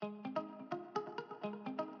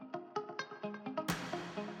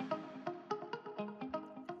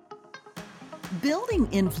Building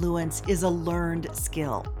influence is a learned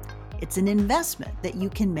skill. It's an investment that you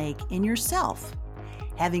can make in yourself.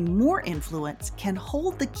 Having more influence can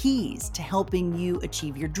hold the keys to helping you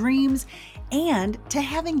achieve your dreams and to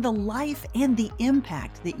having the life and the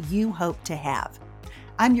impact that you hope to have.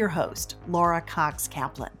 I'm your host, Laura Cox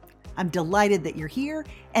Kaplan. I'm delighted that you're here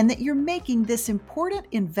and that you're making this important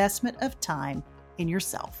investment of time in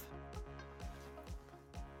yourself.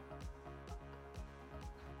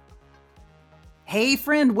 Hey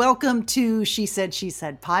friend, welcome to She Said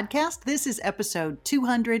podcast. This is episode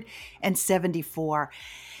 274.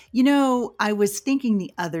 You know, I was thinking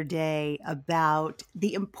the other day about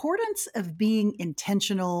the importance of being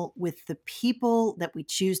intentional with the people that we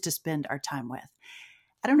choose to spend our time with.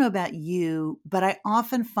 I don't know about you, but I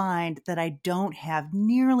often find that I don't have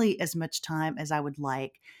nearly as much time as I would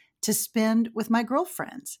like to spend with my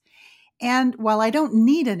girlfriends. And while I don't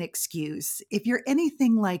need an excuse, if you're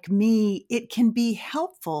anything like me, it can be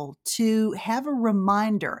helpful to have a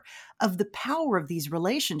reminder of the power of these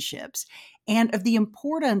relationships and of the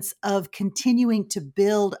importance of continuing to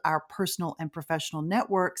build our personal and professional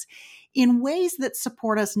networks in ways that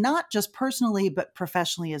support us not just personally, but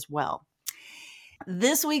professionally as well.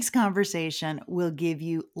 This week's conversation will give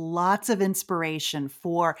you lots of inspiration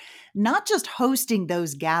for not just hosting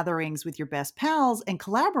those gatherings with your best pals and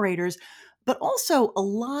collaborators, but also a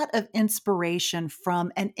lot of inspiration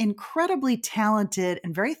from an incredibly talented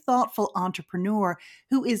and very thoughtful entrepreneur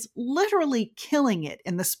who is literally killing it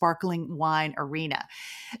in the sparkling wine arena.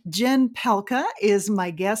 Jen Pelka is my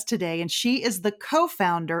guest today, and she is the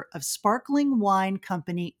co-founder of sparkling wine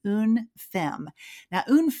company Une Femme. Now,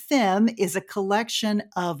 Une Femme is a collection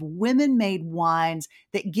of women-made wines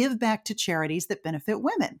that give back to charities that benefit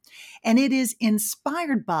women. And it is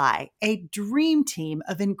inspired by a dream team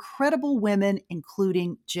of incredible women,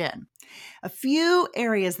 including Jen. A few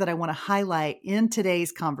areas that I want to highlight in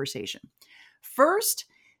today's conversation. First,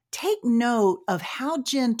 take note of how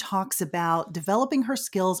Jen talks about developing her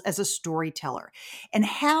skills as a storyteller and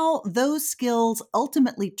how those skills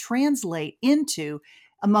ultimately translate into,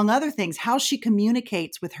 among other things, how she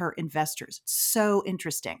communicates with her investors. So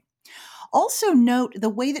interesting. Also note the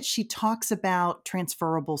way that she talks about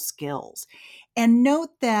transferable skills, and note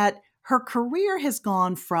that her career has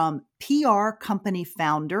gone from PR company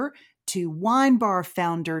founder to wine bar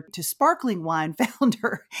founder to sparkling wine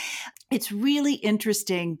founder. It's really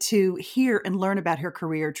interesting to hear and learn about her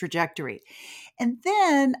career trajectory. And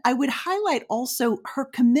then I would highlight also her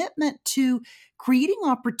commitment to creating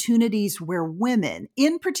opportunities where women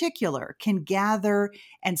in particular can gather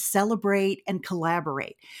and celebrate and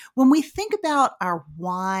collaborate. When we think about our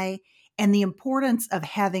why and the importance of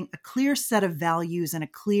having a clear set of values and a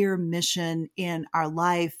clear mission in our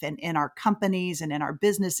life and in our companies and in our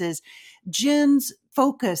businesses, Jen's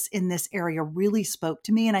focus in this area really spoke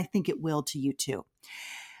to me, and I think it will to you too.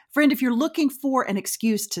 Friend, if you're looking for an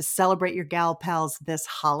excuse to celebrate your gal pals this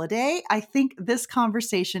holiday, I think this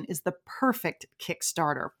conversation is the perfect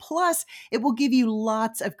Kickstarter. Plus, it will give you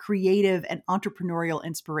lots of creative and entrepreneurial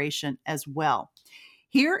inspiration as well.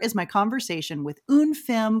 Here is my conversation with Une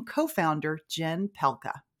Femme co-founder Jen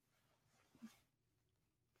Pelka.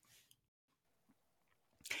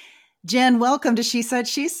 Jen, welcome to She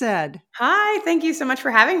Said. Hi, thank you so much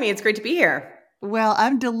for having me. It's great to be here. Well,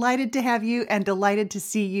 I'm delighted to have you and delighted to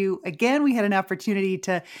see you again. We had an opportunity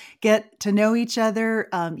to get to know each other.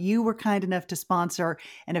 You were kind enough to sponsor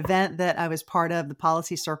an event that I was part of, the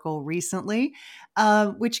Policy Circle, recently,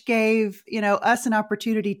 which gave us an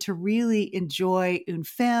opportunity to really enjoy Une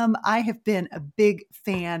Femme. I have been a big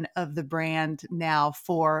fan of the brand now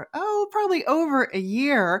for, probably over a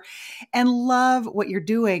year and love what you're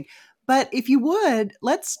doing. But if you would,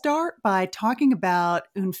 let's start by talking about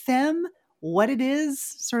Une Femme, what it is,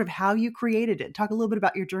 sort of how you created it. Talk a little bit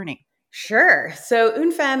about your journey. Sure. So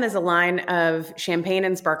Une Femme is a line of champagne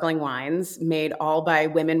and sparkling wines made all by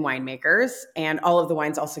women winemakers. And all of the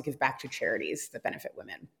wines also give back to charities that benefit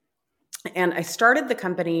women. And I started the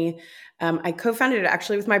company, I co-founded it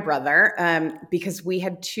actually with my brother because we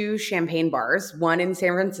had two champagne bars, one in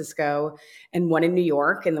San Francisco and one in New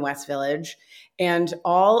York in the West Village. And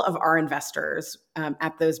all of our investors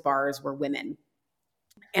at those bars were women.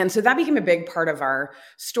 And so that became a big part of our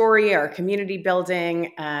story, our community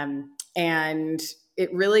building. And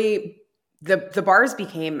it really, the bars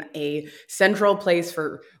became a central place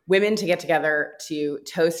for women to get together to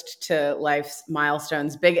toast to life's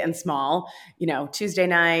milestones, big and small, Tuesday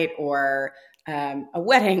night or a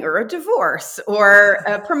wedding or a divorce or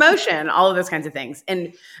a promotion, all of those kinds of things.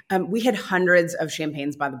 And we had hundreds of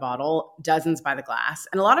champagnes by the bottle, dozens by the glass.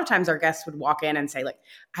 And a lot of times our guests would walk in and say, like,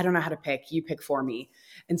 I don't know how to pick, you pick for me.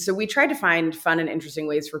 And so we tried to find fun and interesting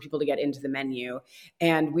ways for people to get into the menu.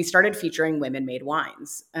 And we started featuring women-made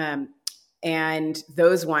wines. And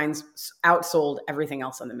those wines outsold everything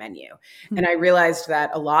else on the menu. Mm-hmm. And I realized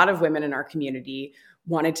that a lot of women in our community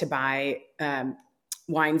wanted to buy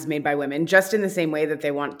wines made by women, just in the same way that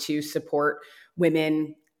they want to support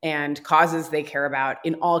women and causes they care about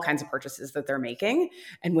in all kinds of purchases that they're making.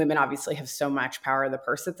 And women obviously have so much power of the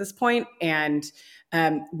purse at this point. And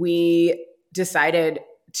we decided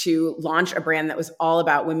to launch a brand that was all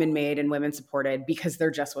about women made and women supported, because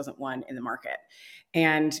there just wasn't one in the market.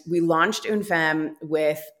 And we launched Une Femme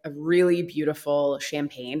with a really beautiful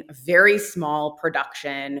champagne, a very small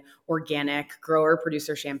production, organic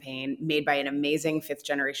grower-producer champagne made by an amazing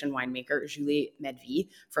fifth-generation winemaker, Julie Medvy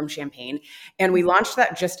from Champagne. And we launched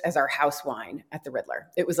that just as our house wine at the Riddler.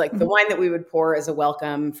 It was like the wine that we would pour as a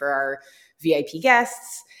welcome for our VIP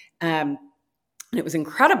guests. And it was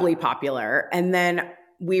incredibly popular. And then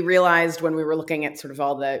we realized when we were looking at sort of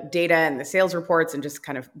all the data and the sales reports and just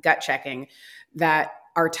kind of gut checking that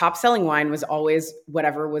our top selling wine was always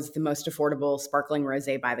whatever was the most affordable sparkling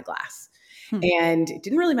rosé by the glass. And it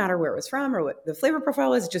didn't really matter where it was from or what the flavor profile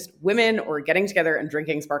was, just women or getting together and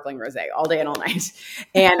drinking sparkling rosé all day and all night.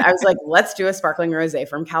 And I was like, let's do a sparkling rosé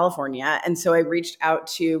from California. And so I reached out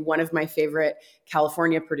to one of my favorite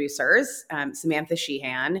California producers, Samantha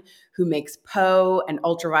Sheehan, who makes Poe and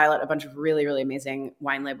Ultraviolet, a bunch of really, really amazing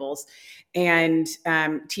wine labels, and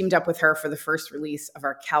teamed up with her for the first release of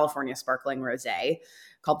our California sparkling rosé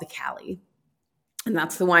called the Cali. And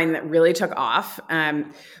that's the wine that really took off.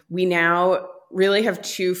 We now really have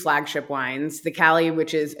two flagship wines, the Cali,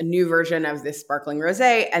 which is a new version of this sparkling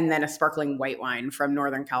rosé, and then a sparkling white wine from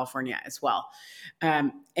Northern California as well.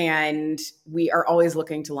 And we are always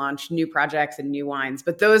looking to launch new projects and new wines.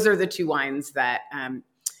 But those are the two wines that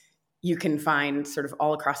you can find sort of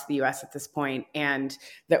all across the US at this point, and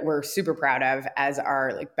that we're super proud of as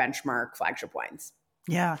our like benchmark flagship wines.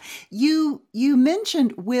 Yeah. You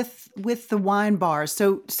mentioned with the wine bars.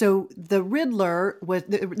 So the Riddler was,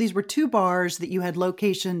 these were two bars that you had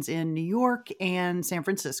locations in New York and San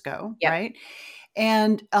Francisco, yep. Right?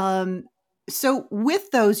 And so with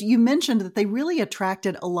those, you mentioned that they really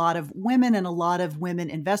attracted a lot of women and a lot of women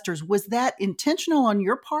investors. Was that intentional on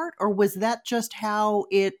your part, or was that just how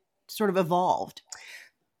it sort of evolved?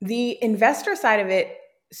 The investor side of it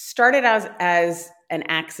started as an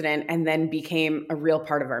accident and then became a real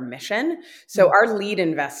part of our mission. So our lead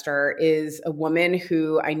investor is a woman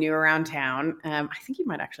who I knew around town. I think you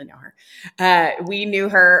might actually know her. We knew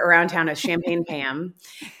her around town as Champagne Pam.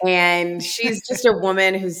 And she's just a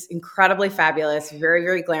woman who's incredibly fabulous, very,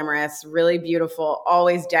 very glamorous, really beautiful,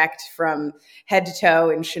 always decked from head to toe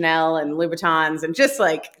in Chanel and Louboutins, and just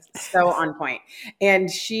like so on point. And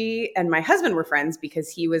she and my husband were friends because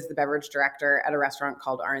he was the beverage director at a restaurant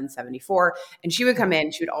called RN74. And she would come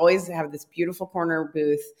in, she would always have this beautiful corner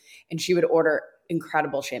booth, and she would order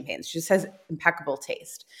incredible champagnes. She just has impeccable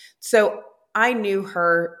taste. So I knew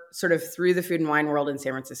her sort of through the food and wine world in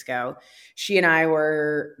San Francisco. She and I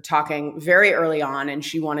were talking very early on, and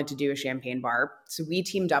she wanted to do a champagne bar. So we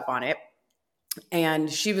teamed up on it. And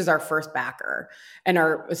she was our first backer and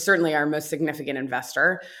certainly our most significant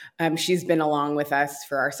investor. She's been along with us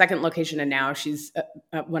for our second location, and now she's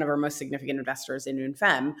one of our most significant investors in Une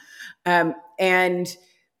Femme. And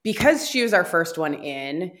because she was our first one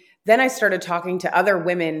in, then I started talking to other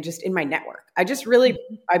women just in my network. I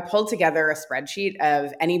pulled together a spreadsheet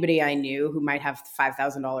of anybody I knew who might have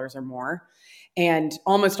 $5,000 or more. And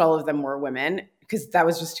almost all of them were women, because that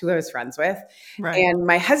was just who I was friends with. Right. And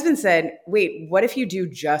my husband said, wait, what if you do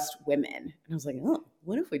just women? And I was like, oh,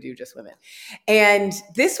 what if we do just women? And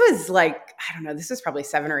this was like, I don't know, this was probably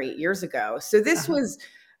 7 or 8 years ago. So this was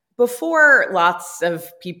before lots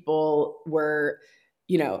of people were,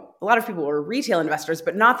 a lot of people were retail investors,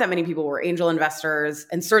 but not that many people were angel investors,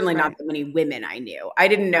 and certainly not that many women I knew. I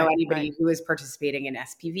didn't know anybody who was participating in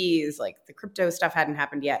SPVs, like the crypto stuff hadn't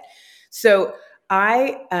happened yet. So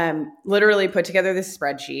I literally put together this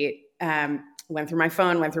spreadsheet, went through my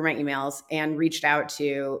phone, went through my emails, and reached out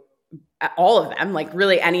to all of them, like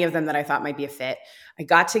really any of them that I thought might be a fit. I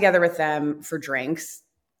got together with them for drinks,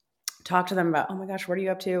 talked to them about, oh my gosh, what are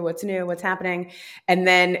you up to? What's new? What's happening? And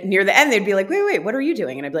then near the end, they'd be like, wait, what are you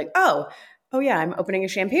doing? And I'd be like, oh yeah, I'm opening a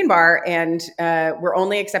champagne bar, and we're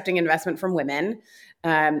only accepting investment from women.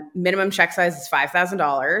 Minimum check size is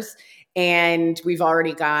 $5,000. And we've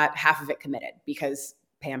already got half of it committed because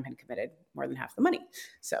Pam had committed more than half the money.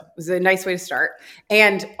 So it was a nice way to start.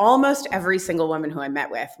 And almost every single woman who I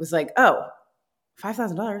met with was like, oh,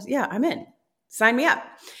 $5,000. Yeah, I'm in. Sign me up.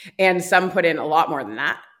 And some put in a lot more than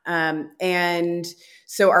that. And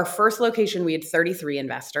so our first location, we had 33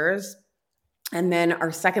 investors. And then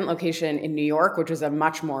our second location in New York, which was a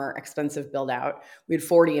much more expensive build out, we had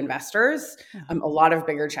 40 investors, a lot of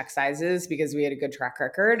bigger check sizes because we had a good track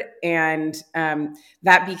record. And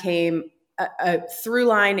that became a through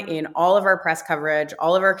line in all of our press coverage,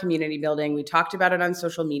 all of our community building. We talked about it on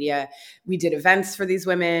social media. We did events for these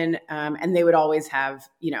women, and they would always have,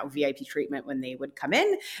 VIP treatment when they would come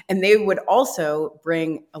in. And they would also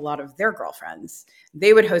bring a lot of their girlfriends.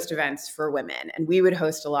 They would host events for women, and we would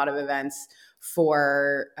host a lot of events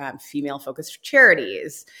for female-focused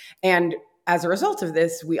charities. And as a result of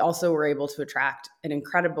this, we also were able to attract an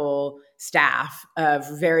incredible staff of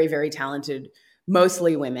very, very talented,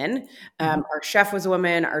 mostly women. Our chef was a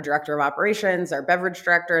woman, our director of operations, our beverage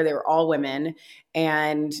director, they were all women.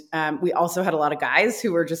 And we also had a lot of guys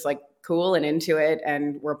who were just like cool and into it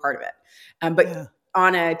and were a part of it. But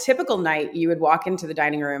on a typical night, you would walk into the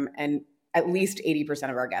dining room and at least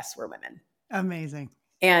 80% of our guests were women. Amazing.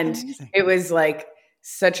 And it was like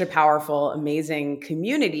such a powerful, amazing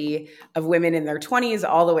community of women in their 20s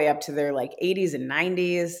all the way up to their like 80s and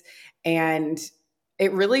 90s. And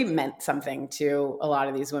it really meant something to a lot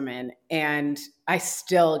of these women. And I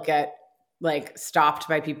still get like stopped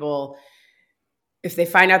by people if they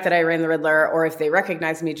find out that I ran the Riddler, or if they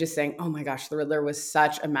recognize me, just saying, oh my gosh, the Riddler was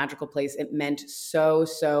such a magical place. It meant so,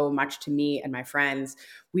 so much to me and my friends.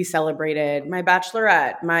 We celebrated my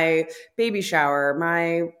bachelorette, my baby shower,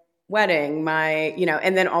 my wedding,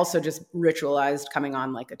 and then also just ritualized coming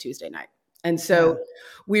on like a Tuesday night. And so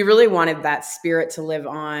we really wanted that spirit to live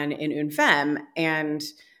on in Une Femme. And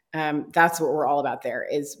that's what we're all about there,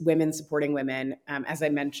 is women supporting women. As I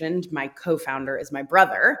mentioned, my co-founder is my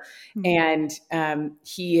brother, and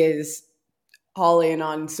he is all in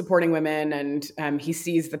on supporting women, and he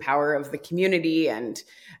sees the power of the community. And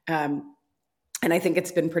I think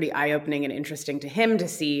it's been pretty eye-opening and interesting to him to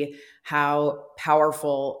see how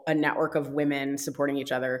powerful a network of women supporting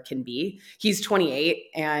each other can be. He's 28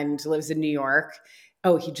 and lives in New York.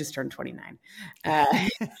 Oh, he just turned 29.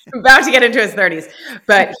 About to get into his 30s.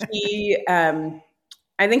 But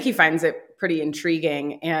I think he finds it pretty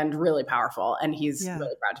intriguing and really powerful. And he's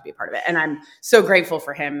really proud to be a part of it. And I'm so grateful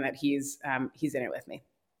for him that he's in it with me.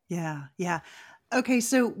 Yeah, yeah. Okay,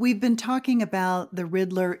 so we've been talking about the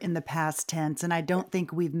Riddler in the past tense, and I don't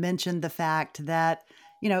think we've mentioned the fact that,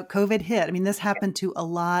 COVID hit. I mean, this happened to a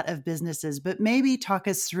lot of businesses, but maybe talk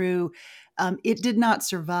us through, it did not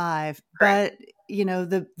survive, Correct. but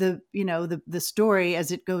the story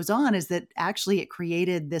as it goes on is that actually it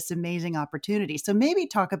created this amazing opportunity. So maybe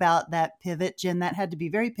talk about that pivot, Jen. That had to be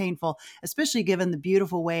very painful, especially given the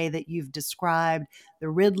beautiful way that you've described the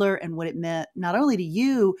Riddler and what it meant, not only to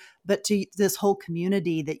you, but to this whole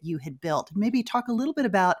community that you had built. Maybe talk a little bit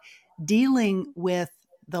about dealing with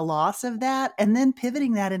the loss of that and then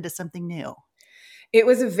pivoting that into something new. It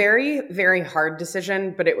was a very, very hard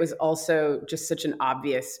decision, but it was also just such an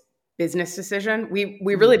obvious business decision. We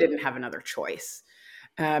really didn't have another choice.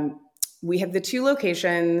 We had the two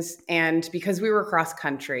locations, and because we were cross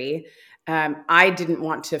country, I didn't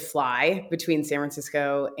want to fly between San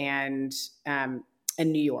Francisco and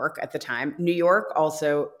New York at the time. New York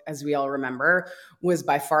also, as we all remember, was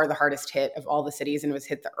by far the hardest hit of all the cities and was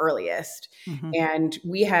hit the earliest. And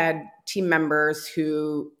we had team members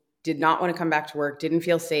who did not want to come back to work, didn't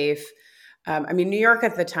feel safe. New York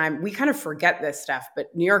at the time, we kind of forget this stuff, but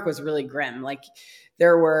New York was really grim. Like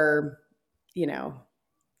there were, there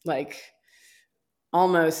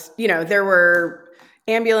were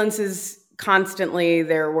ambulances constantly.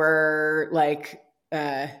 There were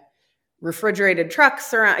refrigerated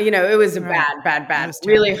trucks around, it was a bad,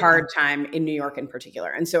 really hard time in New York in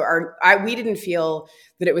particular. And so we didn't feel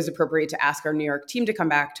that it was appropriate to ask our New York team to come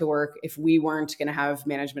back to work if we weren't going to have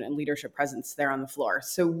management and leadership presence there on the floor.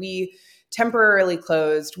 So we temporarily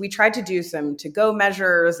closed. We tried to do some to-go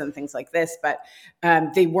measures and things like this, but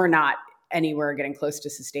they were not anywhere getting close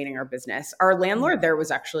to sustaining our business. Our landlord there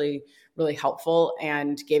was actually really helpful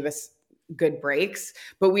and gave us good breaks,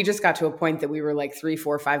 but we just got to a point that we were like 3,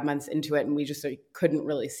 4, 5 months into it, and we just couldn't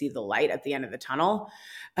really see the light at the end of the tunnel.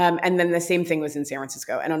 And then the same thing was in San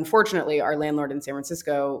Francisco. And unfortunately, our landlord in San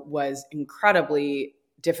Francisco was incredibly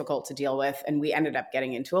difficult to deal with, and we ended up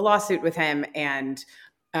getting into a lawsuit with him. And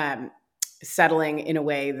settling in a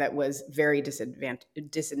way that was very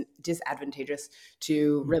disadvantageous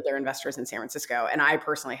to Riddler investors in San Francisco. And I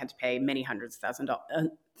personally had to pay many hundreds of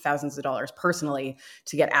thousands of dollars personally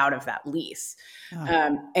to get out of that lease.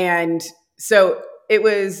 And so it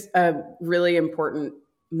was a really important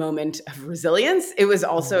moment of resilience. It was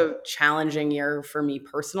also a challenging year for me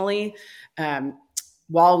personally.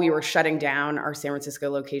 While we were shutting down our San Francisco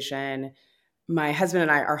location, my husband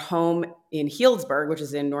and I, our home in Healdsburg, which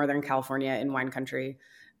is in Northern California in wine country,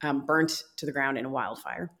 burnt to the ground in a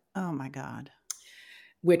wildfire. Oh my God.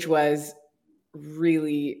 Which was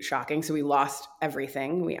really shocking. So we lost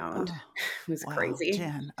everything we owned. It was crazy.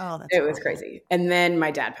 Jen. Oh, that's It was crazy. And then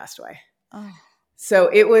my dad passed away. Oh. So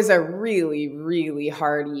it was a really, really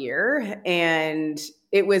hard year. And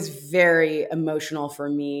it was very emotional for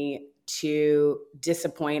me to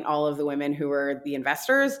disappoint all of the women who were the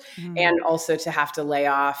investors and also to have to lay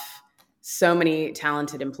off so many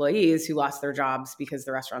talented employees who lost their jobs because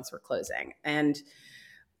the restaurants were closing. And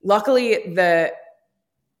luckily,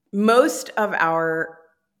 most of our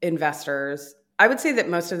investors, I would say that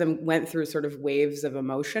most of them went through sort of waves of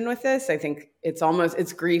emotion with this. I think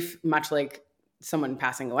it's grief, much like someone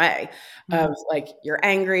passing away, of like, you're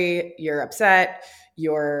angry, you're upset,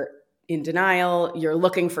 you're in denial, you're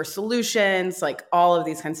looking for solutions, like all of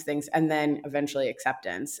these kinds of things, and then eventually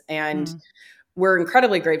acceptance. And we're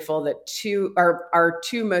incredibly grateful that our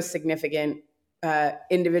two most significant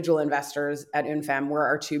individual investors at Une Femme were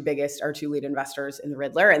our two lead investors in the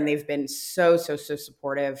Riddler. And they've been so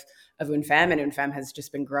supportive of Une Femme, and Une Femme has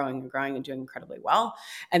just been growing and growing and doing incredibly well.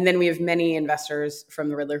 And then we have many investors from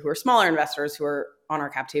the Riddler who are smaller investors who are on our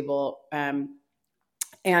cap table. And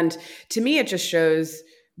to me, it just shows,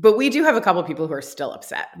 but we do have a couple of people who are still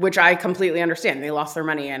upset, which I completely understand. They lost their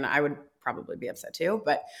money and I would probably be upset too.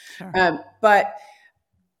 But, but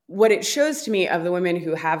what it shows to me of the women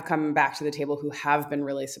who have come back to the table, who have been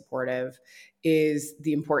really supportive, is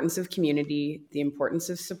the importance of community, the importance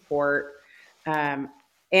of support. And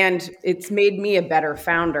it's made me a better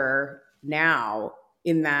founder now,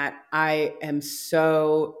 in that I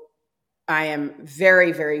am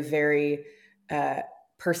very, very, very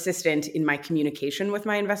persistent in my communication with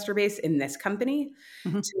my investor base in this company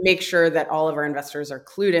to make sure that all of our investors are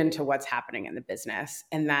clued into what's happening in the business,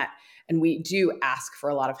 and we do ask for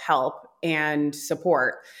a lot of help and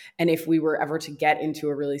support. And if we were ever to get into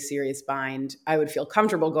a really serious bind, I would feel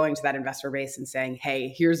comfortable going to that investor base and saying, hey,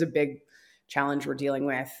 here's a big challenge we're dealing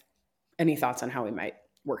with. Any thoughts on how we might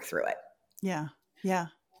work through it? Yeah. Yeah.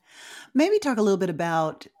 Maybe talk a little bit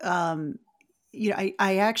about, I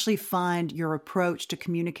actually find your approach to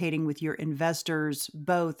communicating with your investors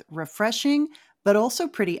both refreshing, but also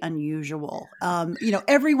pretty unusual.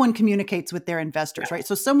 Everyone communicates with their investors, right?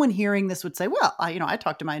 So someone hearing this would say, well, I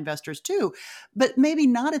talk to my investors too, but maybe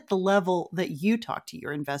not at the level that you talk to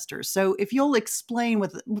your investors. So if you'll explain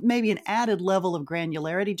with maybe an added level of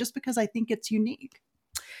granularity, just because I think it's unique.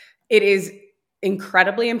 It is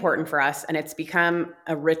incredibly important for us, and it's become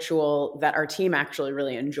a ritual that our team actually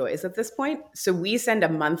really enjoys at this point. So we send a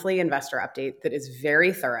monthly investor update that is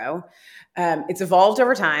very thorough. It's evolved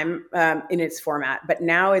over time in its format, but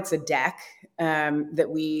now it's a deck that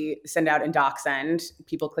we send out in DocSend.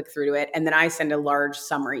 People click through to it, and then I send a large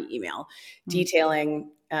summary email detailing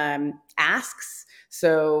asks.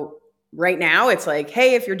 So right now it's like,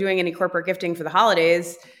 hey, if you're doing any corporate gifting for the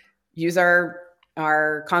holidays, use our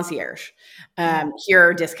concierge. Here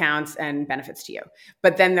are discounts and benefits to you.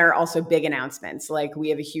 But then there are also big announcements. Like, we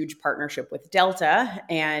have a huge partnership with Delta,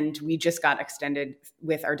 and we just got extended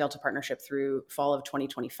with our Delta partnership through fall of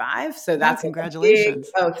 2025. So that's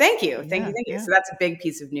congratulations. Thank you. Thank you. Yeah. So that's a big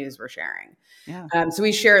piece of news we're sharing. Yeah. So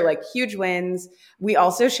we share like huge wins. We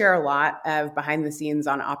also share a lot of behind the scenes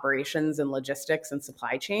on operations and logistics and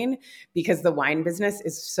supply chain, because the wine business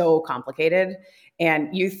is so complicated.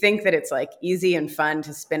 And you think that it's like easy and fun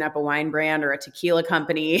to spin up a wine brand or a tequila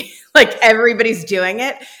company, like everybody's doing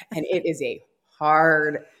it. And it is a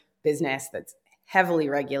hard business that's heavily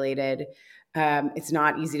regulated. It's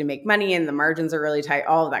not easy to make money in. The margins are really tight,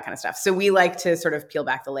 all of that kind of stuff. So we like to sort of peel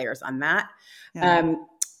back the layers on that. Yeah.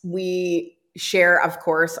 We share, of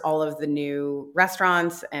course, all of the new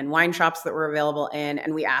restaurants and wine shops that we're available in.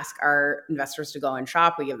 And we ask our investors to go and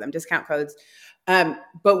shop. We give them discount codes.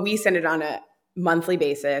 But we send it on a monthly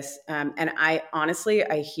basis. And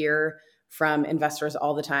I hear from investors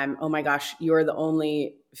all the time, oh my gosh, you're the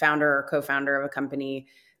only founder or co-founder of a company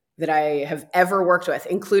that I have ever worked with,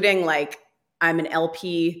 including like I'm an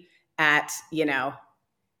LP at,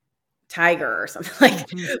 Tiger or something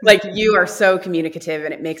like you are so communicative,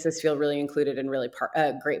 and it makes us feel really included and really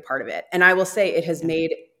a great part of it. And I will say it has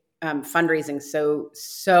made fundraising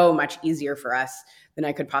so much easier for us than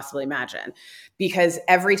I could possibly imagine. Because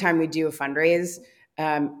every time we do a fundraise,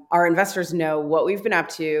 our investors know what we've been up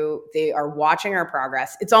to. They are watching our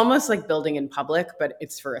progress. It's almost like building in public, but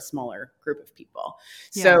it's for a smaller group of people.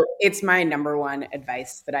 Yeah. So it's my number one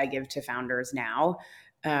advice that I give to founders now.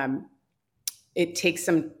 It takes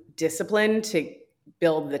some discipline to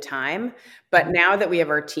build the time, but now that we have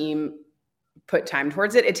our team put time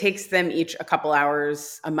towards it, it takes them each a couple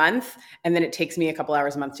hours a month, and then it takes me a couple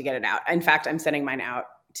hours a month to get it out. In fact, I'm sending mine out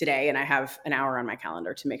today, and I have an hour on my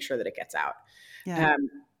calendar to make sure that it gets out. Yeah.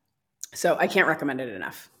 So I can't recommend it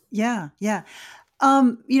enough. Yeah. Yeah.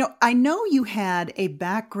 I know you had a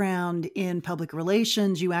background in public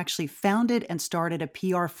relations. You actually founded and started a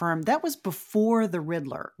PR firm. That was before the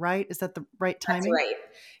Riddler, right? Is that the right timing? That's right.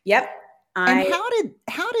 Yep. And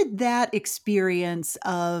how did that experience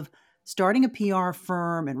of starting a PR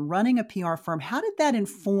firm and running a PR firm, how did that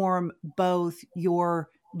inform both your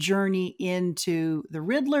journey into the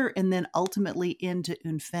Riddler and then ultimately into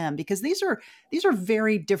Une Femme? Because these are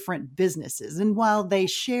very different businesses. And while they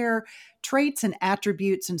share traits and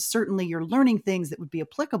attributes, and certainly you're learning things that would be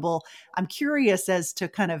applicable, I'm curious as to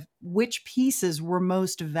kind of which pieces were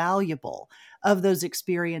most valuable of those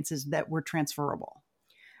experiences that were transferable.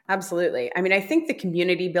 Absolutely. I mean, I think the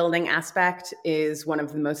community building aspect is one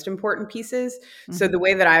of the most important pieces. Mm-hmm. So the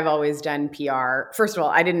way that I've always done PR, first of all,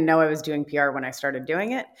 I didn't know I was doing PR when I started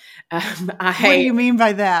doing it. What do you mean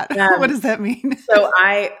by that? What does that mean? So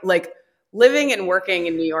living and working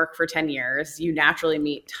in New York for 10 years, you naturally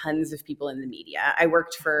meet tons of people in the media. I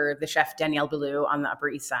worked for the chef Daniel Boulou on the Upper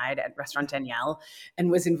East Side at Restaurant Daniel and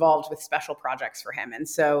was involved with special projects for him. And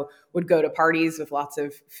so would go to parties with lots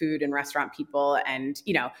of food and restaurant people and,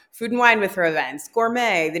 food and wine with her events,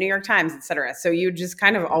 gourmet, the New York Times, et cetera. So you just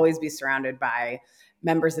kind of always be surrounded by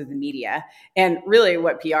members of the media. And really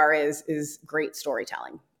what PR is great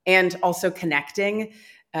storytelling and also connecting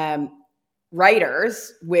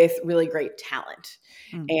writers with really great talent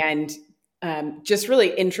and just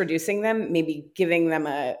really introducing them, maybe giving them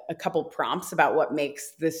a couple prompts about what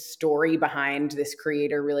makes this story behind this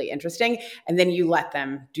creator really interesting. And then you let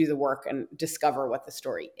them do the work and discover what the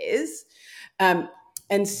story is.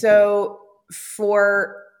 And so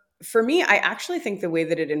for me, I actually think the way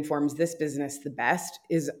that it informs this business the best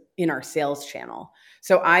is in our sales channel.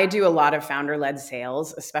 So I do a lot of founder-led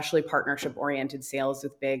sales, especially partnership-oriented sales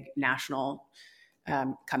with big national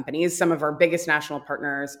companies. Some of our biggest national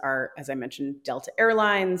partners are, as I mentioned, Delta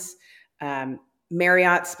Airlines,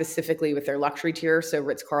 Marriott specifically with their luxury tier, so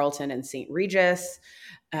Ritz-Carlton and St. Regis,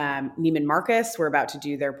 Neiman Marcus, we're about to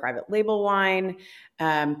do their private label wine.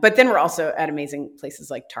 But then we're also at amazing places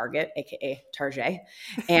like Target, aka Target,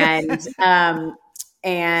 and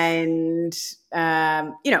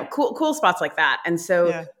cool spots like that. And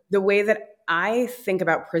so the way that I think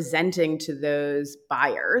about presenting to those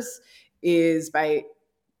buyers is by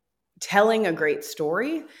telling a great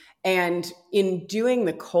story. And in doing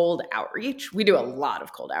the cold outreach, we do a lot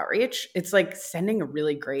of cold outreach. It's like sending a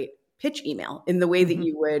really great pitch email in the way that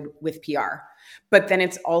you would with PR. But then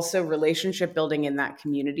it's also relationship building in that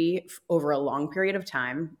community over a long period of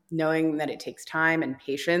time, knowing that it takes time and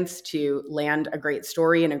patience to land a great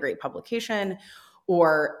story in a great publication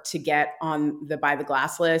or to get on the Buy the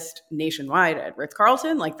Glass list nationwide at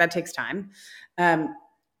Ritz-Carlton. Like that takes time.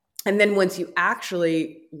 And then once you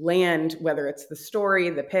actually land, whether it's the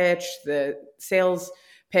story, the pitch, the sales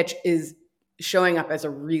pitch is showing up as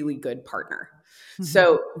a really good partner. Mm-hmm.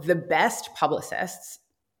 So the best publicists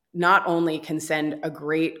not only can send a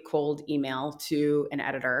great cold email to an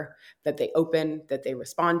editor that they open, that they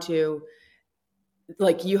respond to,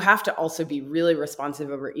 like you have to also be really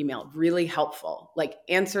responsive over email, really helpful, like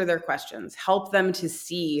answer their questions, help them to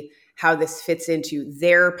see how this fits into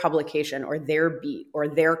their publication or their beat or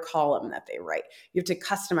their column that they write. You have to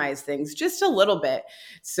customize things just a little bit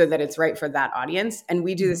so that it's right for that audience. And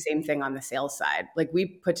we do the same thing on the sales side. Like we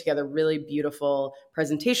put together really beautiful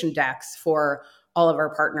presentation decks for all of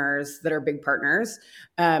our partners that are big partners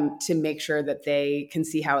to make sure that they can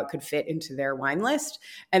see how it could fit into their wine list.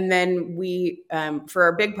 And then we, for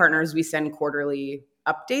our big partners, we send quarterly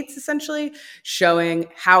updates essentially showing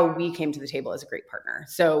how we came to the table as a great partner.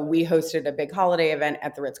 So we hosted a big holiday event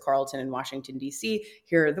at the Ritz-Carlton in Washington, D.C.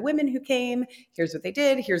 Here are the women who came. Here's what they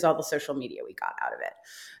did. Here's all the social media we got out of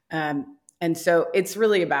it. And so it's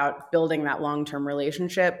really about building that long-term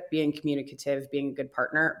relationship, being communicative, being a good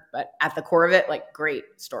partner, but at the core of it, like great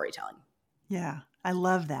storytelling. Yeah, I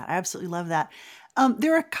love that. I absolutely love that.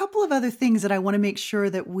 There are a couple of other things that I want to make sure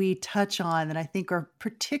that we touch on that I think are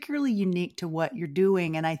particularly unique to what you're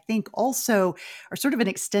doing. And I think also are sort of an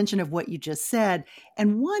extension of what you just said.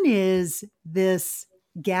 And one is this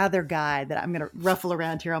gather guide that I'm going to ruffle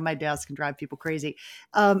around here on my desk and drive people crazy.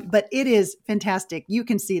 But it is fantastic. You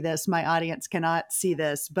can see this. My audience cannot see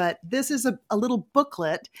this, but this is a little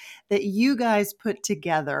booklet that you guys put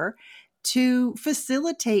together to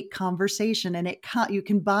facilitate conversation. And you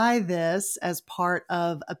can buy this as part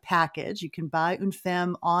of a package. You can buy Une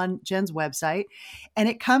Femme on Jen's website, and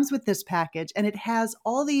it comes with this package, and it has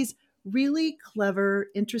all these really clever,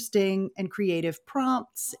 interesting, and creative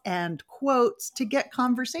prompts and quotes to get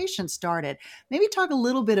conversation started. Maybe talk a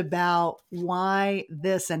little bit about why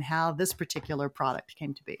this and how this particular product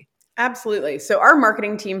came to be. Absolutely. So our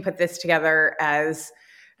marketing team put this together as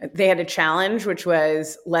they had a challenge, which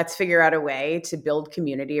was let's figure out a way to build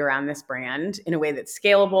community around this brand in a way that's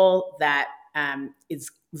scalable, that is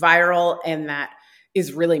viral, and that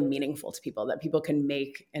is really meaningful to people, that people can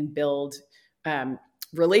make and build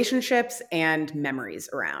relationships and memories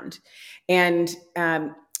around. And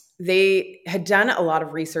they had done a lot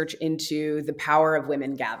of research into the power of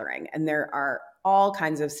women gathering. And there are all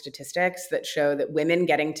kinds of statistics that show that women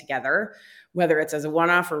getting together, whether it's as a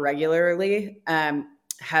one-off or regularly,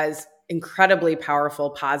 has incredibly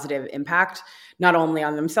powerful positive impact, not only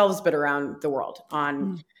on themselves, but around the world,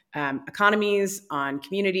 on economies, on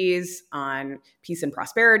communities, on peace and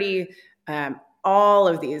prosperity, all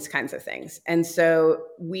of these kinds of things. And so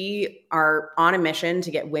we are on a mission to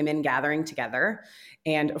get women gathering together.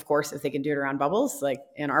 And of course, if they can do it around bubbles, like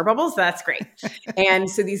in our bubbles, that's great. And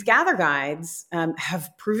so these gather guides have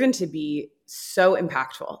proven to be so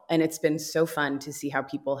impactful. And it's been so fun to see how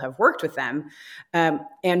people have worked with them.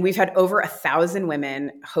 And we've had over 1,000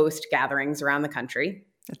 women host gatherings around the country.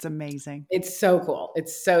 It's amazing. It's so cool.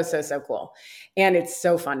 It's so, so, so cool. And it's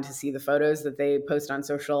so fun to see the photos that they post on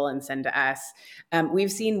social and send to us.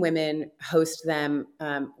 We've seen women host them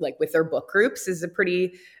like with their book groups is a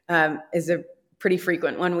pretty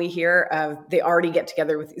frequent one we hear of. They already get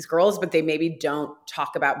together with these girls, but they maybe don't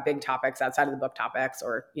talk about big topics outside of the book topics,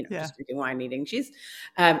 or, just drinking wine and eating cheese.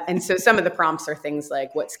 And so some of the prompts are things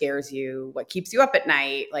like, what scares you? What keeps you up at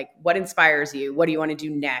night? Like, what inspires you? What do you want to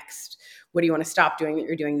do next? What do you want to stop doing that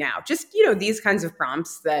you're doing now? Just, these kinds of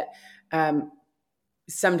prompts that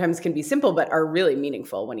sometimes can be simple, but are really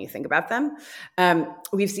meaningful when you think about them.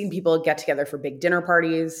 We've seen people get together for big dinner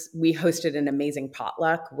parties. We hosted an amazing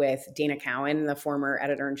potluck with Dana Cowan, the former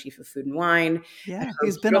editor-in-chief of Food and Wine. Yeah,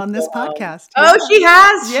 who's been on this podcast. Oh, she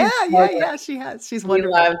has? Yeah, she has. She's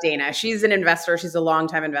wonderful. We love Dana. She's an investor. She's a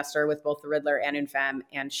longtime investor with both The Riddler and Une Femme,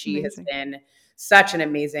 and she has been such an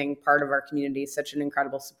amazing part of our community, such an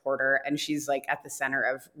incredible supporter. And she's like at the center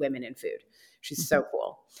of women in food. She's so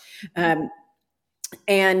cool.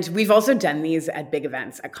 And we've also done these at big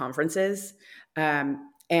events, at conferences.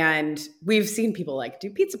 And we've seen people like do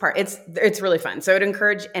pizza party. It's really fun. So I'd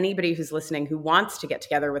encourage anybody who's listening who wants to get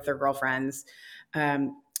together with their girlfriends,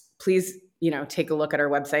 please, take a look at our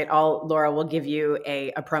website. Laura will give you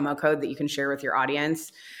a promo code that you can share with your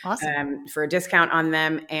audience. Awesome. For a discount on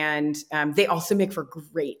them. And they also make for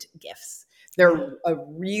great gifts. They're a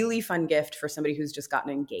really fun gift for somebody who's just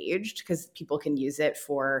gotten engaged, because people can use it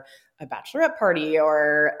for a bachelorette party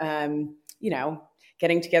or,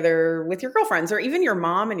 getting together with your girlfriends, or even your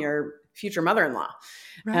mom and your future mother-in-law.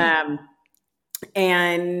 Right.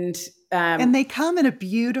 And they come in a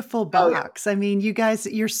beautiful box. I mean, you guys,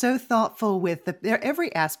 you're so thoughtful with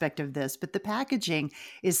every aspect of this, but the packaging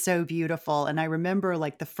is so beautiful. And I remember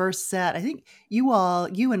like the first set, I think you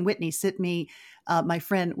and Whitney sent me, my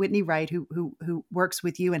friend Whitney Wright, who works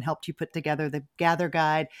with you and helped you put together the Gather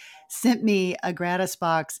Guide, sent me a gratis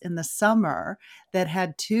box in the summer that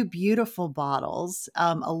had 2 beautiful bottles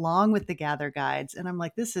along with the Gather Guides. And I'm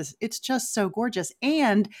like, it's just so gorgeous.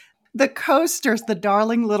 And the coasters, the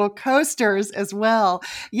darling little coasters as well.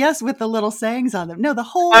 Yes, with the little sayings on them. No, the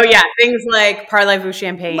whole. Oh yeah, things like Parlez-vous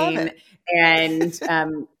champagne and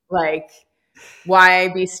like why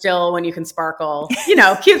be still when you can sparkle? Cute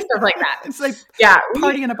stuff like that. It's like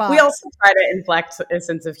party in a box. We also try to inflect a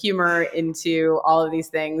sense of humor into all of these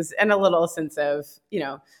things, and a little sense of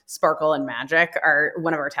sparkle and magic.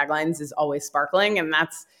 One of our taglines is always sparkling, and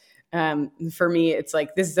that's. For me, it's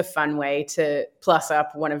like, this is a fun way to plus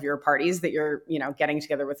up one of your parties that you're, getting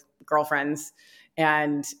together with girlfriends,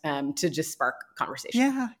 and to just spark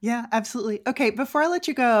conversation. Yeah, absolutely. Okay. Before I let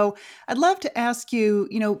you go, I'd love to ask you,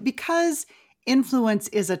 because influence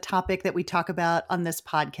is a topic that we talk about on this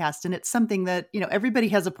podcast, and it's something that, everybody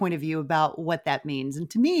has a point of view about what that means. And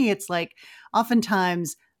to me, it's like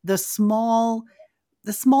oftentimes the small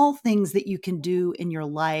the small things that you can do in your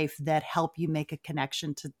life that help you make a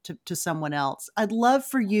connection to someone else. I'd love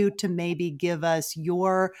for you to maybe give us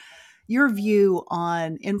your view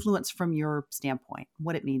on influence from your standpoint,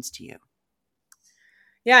 what it means to you.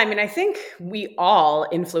 Yeah, I mean, I think we all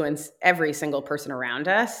influence every single person around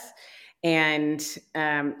us. And,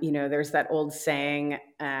 there's that old saying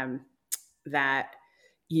that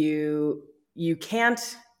you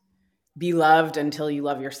can't be loved until you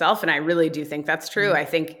love yourself. And I really do think that's true. I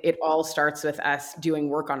think it all starts with us doing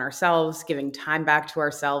work on ourselves, giving time back to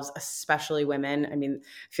ourselves, especially women. I mean, I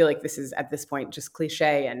feel like this is at this point just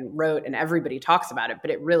cliche and rote and everybody talks about it,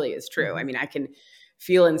 but it really is true. I mean, I can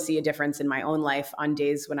feel and see a difference in my own life on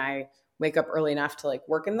days when I wake up early enough to like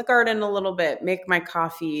work in the garden a little bit, make my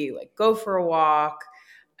coffee, like go for a walk,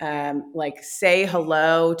 like say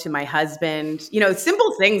hello to my husband,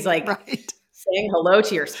 simple things like saying hello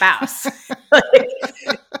to your spouse like,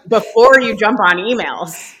 before you jump on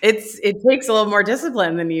emails. It takes a little more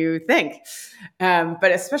discipline than you think.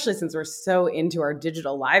 But especially since we're so into our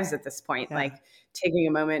digital lives at this point, like taking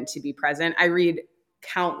a moment to be present. I read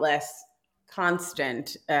countless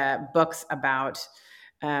constant books about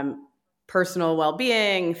personal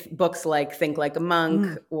well-being, books like Think Like a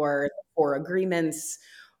Monk or Four Agreements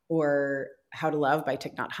or How to Love by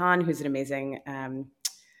Thich Nhat Hanh, who's an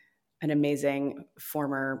amazing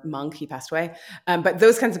former monk. He passed away. But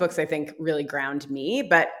those kinds of books, I think, really ground me.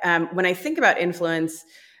 But when I think about influence,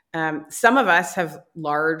 some of us have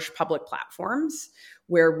large public platforms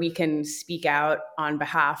where we can speak out on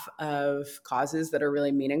behalf of causes that are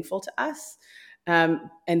really meaningful to us.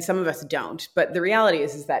 And some of us don't. But the reality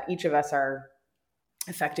is that each of us are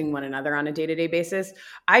affecting one another on a day-to-day basis.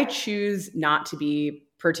 I choose not to be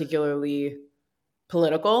particularly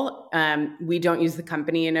political. We don't use the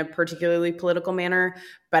company in a particularly political manner,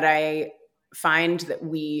 but I find that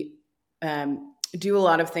we do a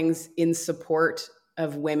lot of things in support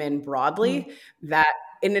of women broadly that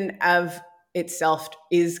in and of itself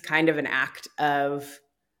is kind of an act of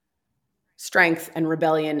strength and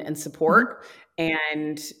rebellion and support.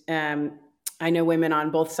 And I know women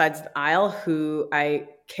on both sides of the aisle who I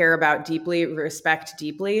care about deeply, respect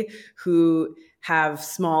deeply, who have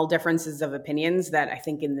small differences of opinions that I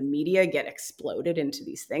think in the media get exploded into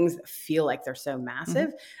these things that feel like they're so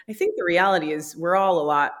massive. I think the reality is we're all a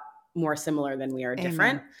lot more similar than we are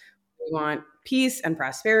different. We want peace and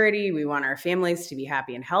prosperity. We want our families to be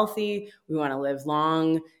happy and healthy. We want to live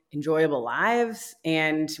long, enjoyable lives.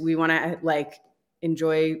 And we want to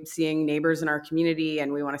enjoy seeing neighbors in our community.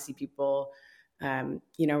 And we want to see people,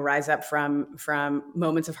 rise up from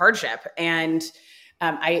moments of hardship. And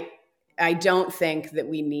I don't think that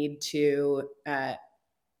we need to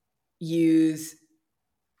use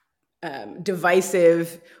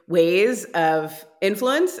divisive ways of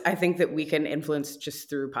influence. I think that we can influence just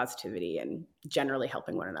through positivity and generally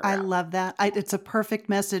helping one another I out. love that. It's a perfect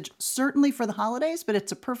message, certainly for the holidays, but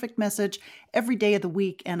it's a perfect message every day of the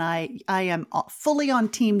week. And I am fully on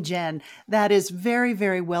Team Jen. That is very,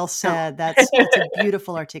 very well said. That's a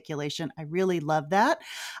beautiful articulation. I really love that.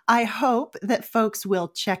 I hope that folks will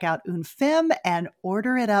check out Une Femme and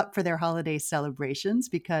order it up for their holiday celebrations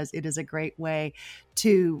because it is a great way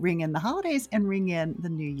to ring in the holidays and ring in the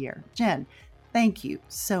new year. Jen, thank you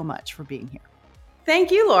so much for being here.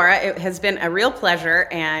 Thank you, Laura. It has been a real pleasure,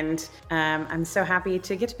 and I'm so happy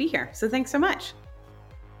to get to be here. So thanks so much.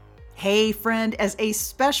 Hey, friend, as a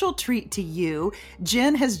special treat to you,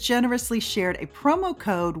 Jen has generously shared a promo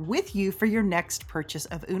code with you for your next purchase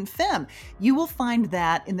of Une Femme. You will find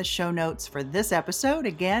that in the show notes for this episode.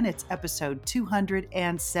 Again, it's episode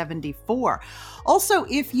 274. Also,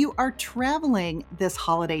 if you are traveling this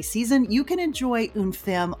holiday season, you can enjoy Une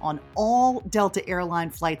Femme on all Delta Airline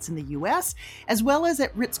flights in the U.S., as well as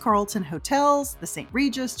at Ritz-Carlton hotels, the St.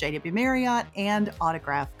 Regis, JW Marriott, and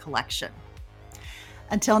Autograph Collection.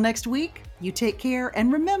 Until next week, you take care.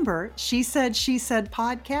 And remember, She Said, She Said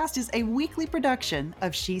podcast is a weekly production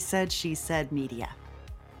of She Said, She Said Media.